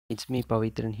It's me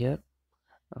Pavitran here.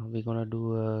 We're gonna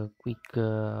do a quick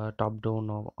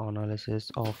top-down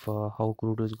analysis of how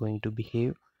crude is going to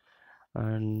behave,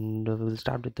 and we'll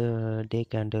start with the day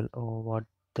candle or what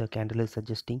the candle is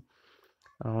suggesting.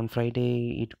 On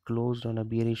Friday, it closed on a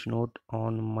bearish note.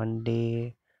 On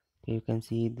Monday, you can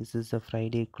see this is a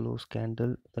Friday close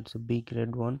candle. That's a big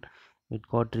red one. It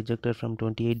got rejected from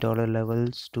 $28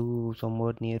 levels to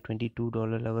somewhat near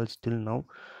 $22 levels till now.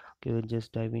 Okay, we'll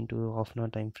just dive into half an hour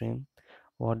time frame.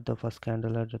 What the first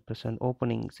candle had represent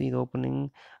opening. See the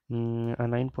opening, a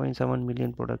 9.7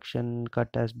 million production cut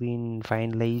has been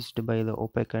finalized by the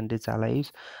OPEC and its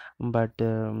allies, but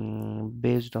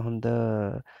based on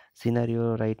the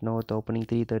scenario right now, the opening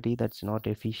 330, that's not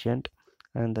efficient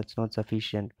and that's not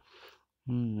sufficient.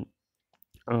 Hmm.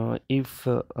 If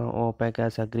OPEC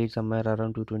has agreed somewhere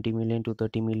around to 20 million to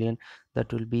 30 million,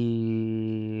 that will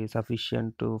be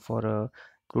sufficient for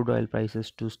crude oil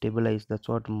prices to stabilize. That's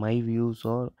what my views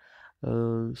are.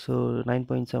 So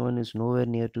 9.7 is nowhere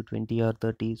near to 20 or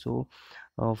 30, so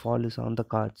fall is on the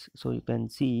cards. So you can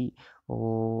see,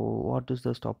 what is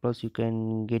the stop loss you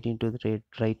can get into the trade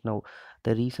right now.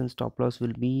 The recent stop loss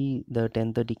will be the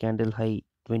 1030 candle high,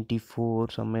 24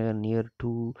 somewhere near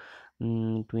to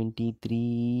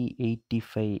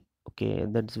 2385. Okay,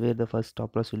 that's where the first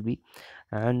stop loss will be.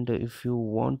 And if you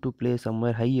want to play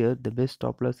somewhere higher, the best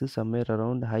stop loss is somewhere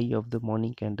around the high of the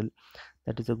morning candle.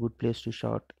 That is a good place to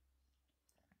short.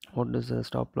 What is the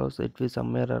stop loss? It will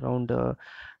somewhere around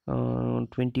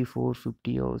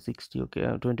 2450 or 60. Okay,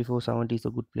 2470 is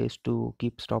a good place to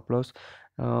keep stop loss.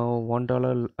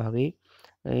 $1 away.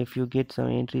 If you get some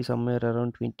entry somewhere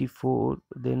around 24,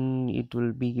 then it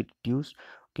will be reduced.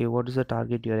 Okay, what is the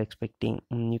target you are expecting?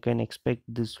 You can expect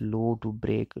this low to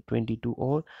break 22,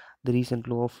 or the recent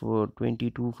low of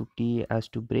 2250 has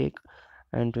to break,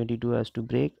 and 22 has to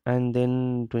break, and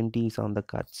then 20 is on the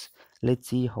cuts. Let's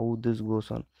see how this goes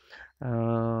on.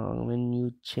 When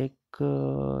you check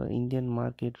Indian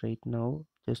market right now,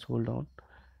 just hold on.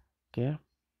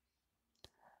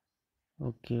 Okay,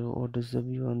 what is the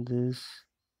view on this?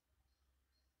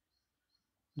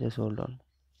 Just hold on.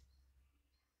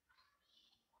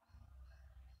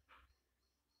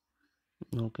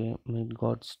 Okay, it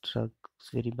got struck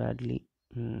very badly.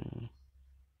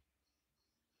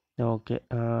 Okay,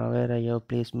 where I have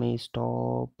placed my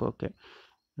stop. Okay,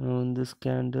 on this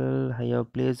candle I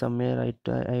have placed somewhere. I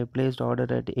have placed order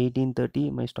at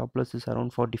 1830. My stop loss is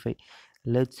around 45.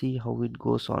 Let's see how it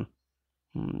goes on.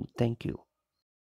 Thank you.